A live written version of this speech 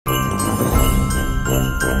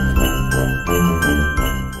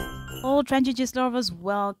All Trendy Gist lovers,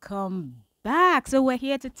 welcome back. So we're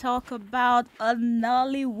here to talk about a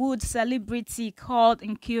Nollywood celebrity called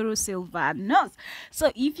Nkiru Sylvanus.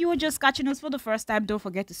 So if you were just catching us for the first time, don't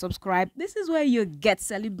forget to subscribe. This is where you get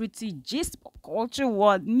celebrity gist, pop culture,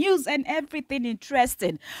 world news, and everything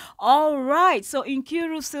interesting. All right, so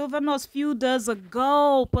Nkiru Sylvanus few days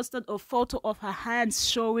ago posted a photo of her hands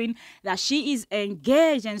showing that she is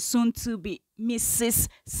engaged and soon to be Mrs.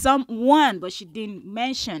 Someone, but she didn't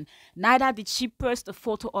mention. Neither did she post a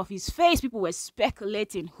photo of his face. People were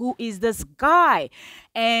speculating, who is this guy?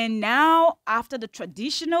 And now, after the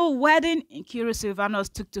traditional wedding, Nkiru Sylvanus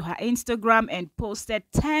took to her Instagram and posted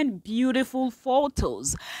 10 beautiful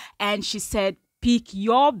photos. And she said, pick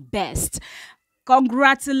your best.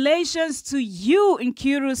 Congratulations to you,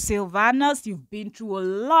 Nkiru Sylvanus. You've been through a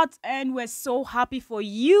lot and we're so happy for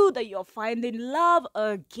you that you're finding love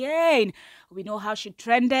again. We know how she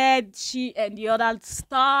trended, she and the other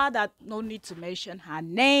star that no need to mention her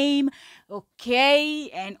name, okay,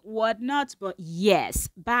 and whatnot. But yes,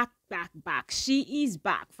 back. She is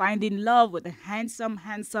back, finding love with a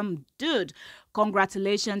handsome dude.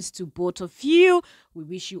 Congratulations to both of you. We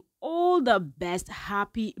wish you all the best,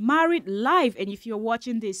 happy married life. And if you're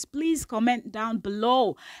watching this, please comment down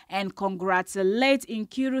below and congratulate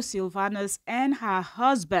Nkiru Sylvanus and her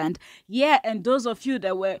husband. Yeah, and those of you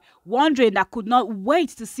that were wondering, that could not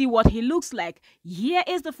wait to see what he looks like, here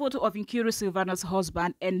is the photo of Nkiru Sylvanus'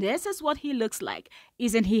 husband, and this is what he looks like.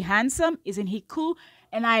 Isn't he handsome? Isn't he cool?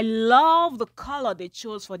 And I love the color they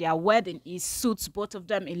chose for their wedding. It suits both of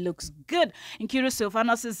them. It looks good. Nkiru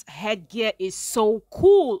Sylvanus' headgear is so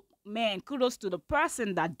cool. Man, kudos to the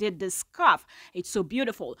person that did this scarf. It's so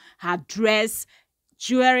beautiful. Her dress,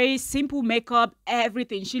 jewelry, simple makeup,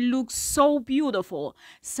 everything. She looks so beautiful.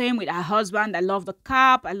 Same with her husband. I love the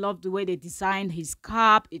cap. I love the way they designed his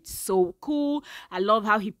cap. It's so cool. I love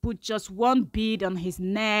how he put just one bead on his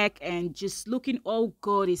neck and just looking all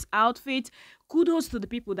good. His outfit. Kudos to the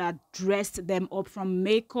people that dressed them up, from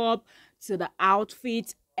makeup to the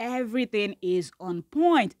outfit. Everything is on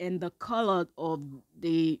point, and the color of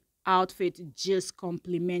the outfit just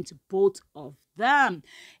complements both of them.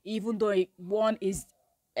 Even though one is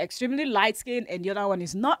extremely light skinned and the other one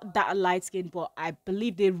is not that light skinned, but I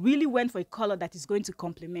believe they really went for a color that is going to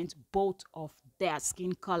complement both of their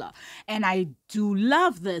skin color. And I do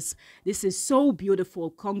love this. This is so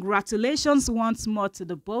beautiful. Congratulations once more to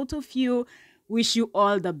the both of you. Wish you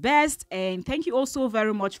all the best, and thank you also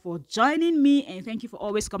very much for joining me, and thank you for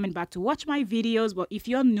always coming back to watch my videos. But if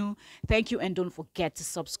you're new, thank you, and don't forget to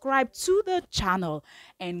subscribe to the channel.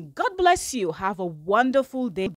 And God bless you. Have a wonderful day.